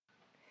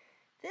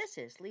This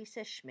is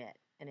Lisa Schmidt,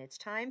 and it's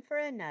time for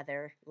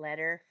another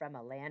letter from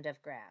a land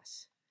of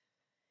grass.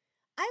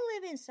 I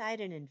live inside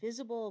an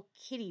invisible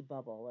kitty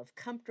bubble of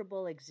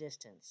comfortable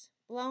existence,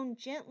 blown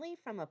gently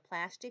from a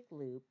plastic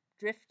loop,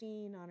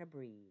 drifting on a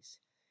breeze.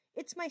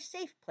 It's my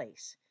safe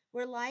place,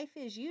 where life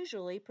is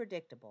usually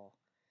predictable.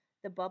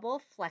 The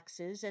bubble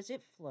flexes as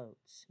it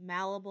floats,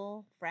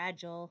 malleable,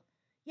 fragile,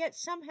 yet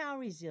somehow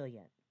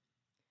resilient.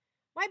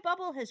 My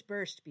bubble has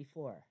burst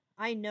before.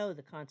 I know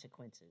the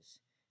consequences.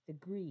 The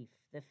grief,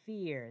 the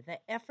fear, the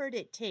effort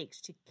it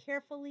takes to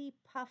carefully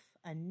puff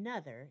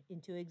another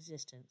into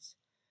existence.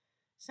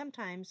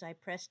 Sometimes I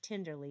press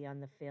tenderly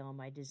on the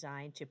film I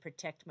designed to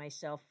protect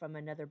myself from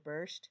another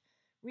burst,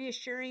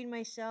 reassuring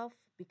myself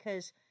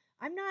because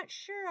I'm not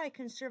sure I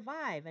can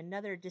survive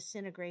another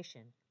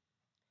disintegration.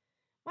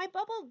 My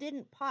bubble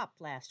didn't pop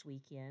last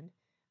weekend,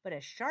 but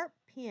a sharp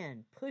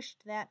pin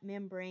pushed that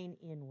membrane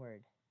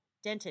inward,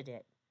 dented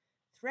it,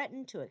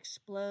 threatened to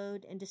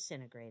explode and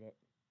disintegrate it.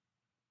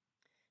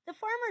 The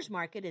farmer's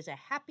market is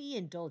a happy,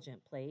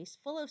 indulgent place,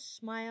 full of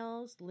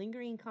smiles,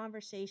 lingering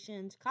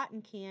conversations,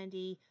 cotton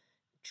candy,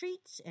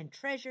 treats, and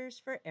treasures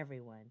for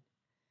everyone.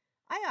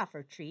 I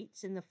offer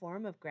treats in the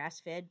form of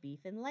grass-fed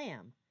beef and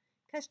lamb.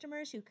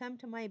 Customers who come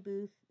to my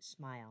booth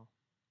smile.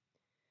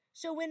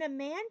 So when a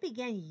man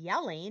began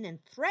yelling and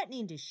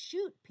threatening to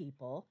shoot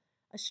people,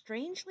 a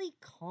strangely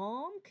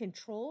calm,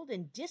 controlled,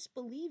 and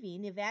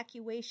disbelieving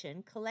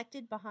evacuation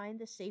collected behind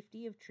the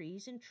safety of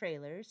trees and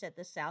trailers at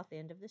the south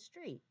end of the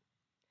street.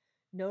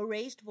 No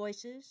raised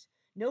voices,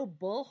 no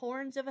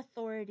bullhorns of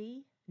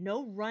authority,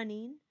 no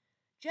running,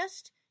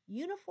 just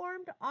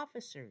uniformed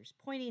officers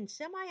pointing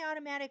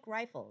semi-automatic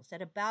rifles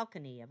at a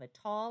balcony of a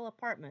tall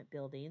apartment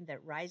building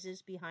that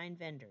rises behind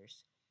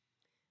vendors.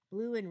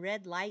 Blue and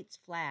red lights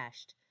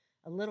flashed,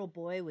 a little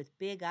boy with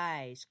big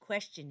eyes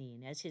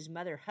questioning as his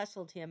mother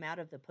hustled him out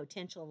of the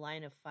potential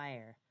line of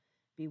fire.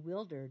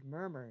 Bewildered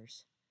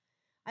murmurs.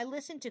 I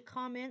listened to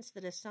comments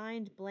that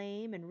assigned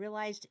blame and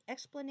realized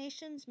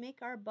explanations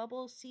make our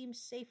bubble seem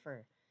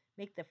safer,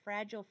 make the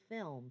fragile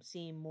film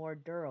seem more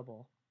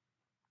durable.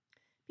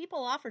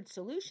 People offered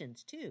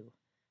solutions, too.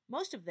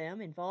 Most of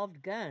them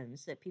involved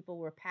guns that people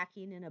were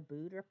packing in a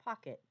boot or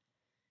pocket.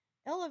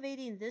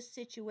 Elevating this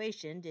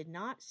situation did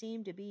not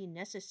seem to be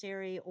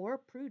necessary or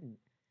prudent,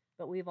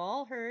 but we've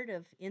all heard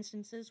of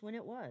instances when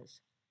it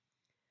was.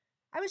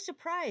 I was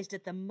surprised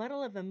at the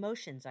muddle of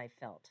emotions I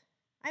felt.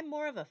 I'm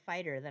more of a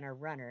fighter than a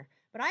runner,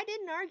 but I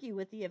didn't argue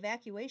with the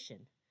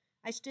evacuation.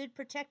 I stood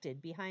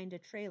protected behind a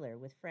trailer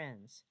with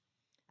friends.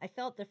 I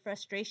felt the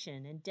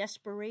frustration and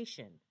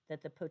desperation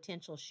that the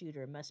potential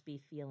shooter must be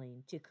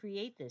feeling to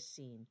create this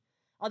scene,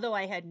 although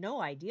I had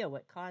no idea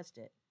what caused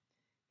it.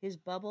 His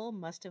bubble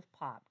must have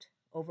popped,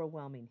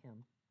 overwhelming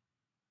him.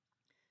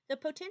 The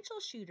potential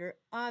shooter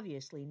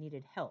obviously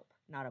needed help,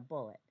 not a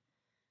bullet.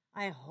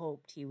 I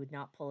hoped he would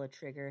not pull a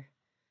trigger.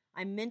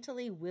 I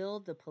mentally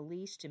willed the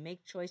police to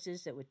make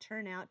choices that would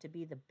turn out to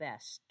be the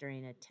best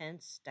during a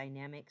tense,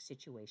 dynamic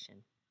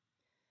situation.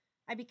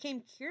 I became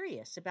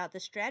curious about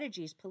the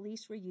strategies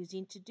police were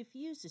using to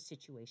defuse the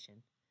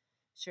situation.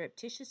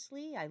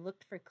 Surreptitiously, I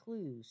looked for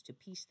clues to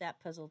piece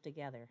that puzzle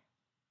together.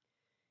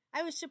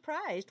 I was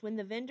surprised when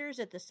the vendors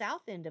at the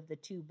south end of the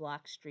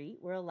 2-block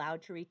street were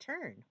allowed to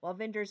return, while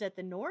vendors at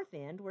the north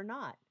end were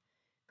not.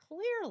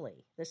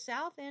 Clearly, the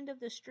south end of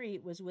the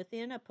street was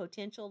within a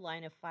potential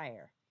line of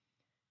fire.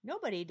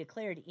 Nobody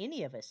declared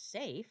any of us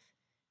safe.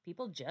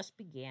 People just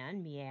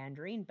began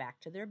meandering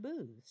back to their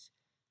booths.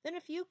 Then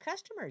a few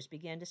customers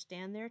began to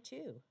stand there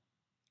too.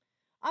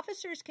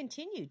 Officers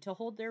continued to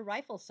hold their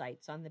rifle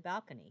sights on the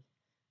balcony.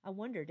 I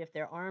wondered if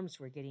their arms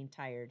were getting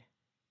tired.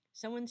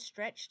 Someone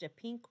stretched a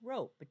pink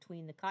rope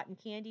between the cotton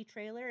candy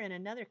trailer and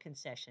another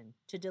concession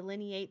to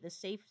delineate the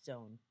safe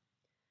zone.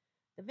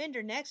 The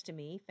vendor next to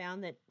me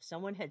found that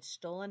someone had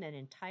stolen an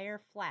entire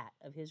flat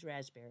of his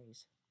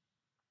raspberries.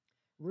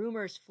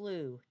 Rumors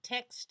flew,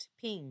 text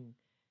ping.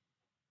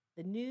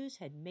 The news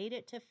had made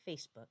it to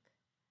Facebook.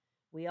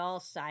 We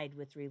all sighed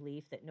with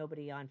relief that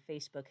nobody on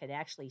Facebook had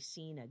actually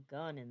seen a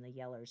gun in the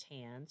yeller's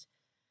hands.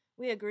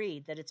 We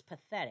agreed that it's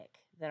pathetic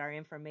that our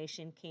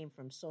information came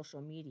from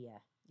social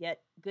media,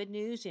 yet good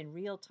news in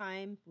real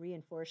time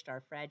reinforced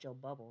our fragile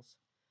bubbles.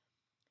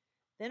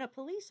 Then a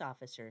police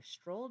officer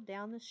strolled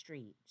down the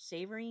street,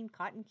 savoring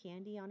cotton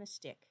candy on a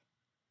stick.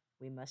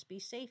 We must be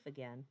safe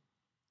again.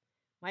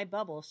 My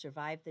bubble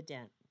survived the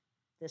dent,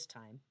 this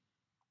time.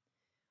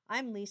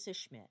 I'm Lisa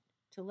Schmidt.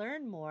 To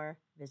learn more,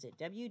 visit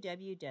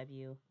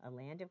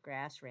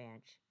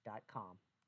www.alandofgrassranch.com.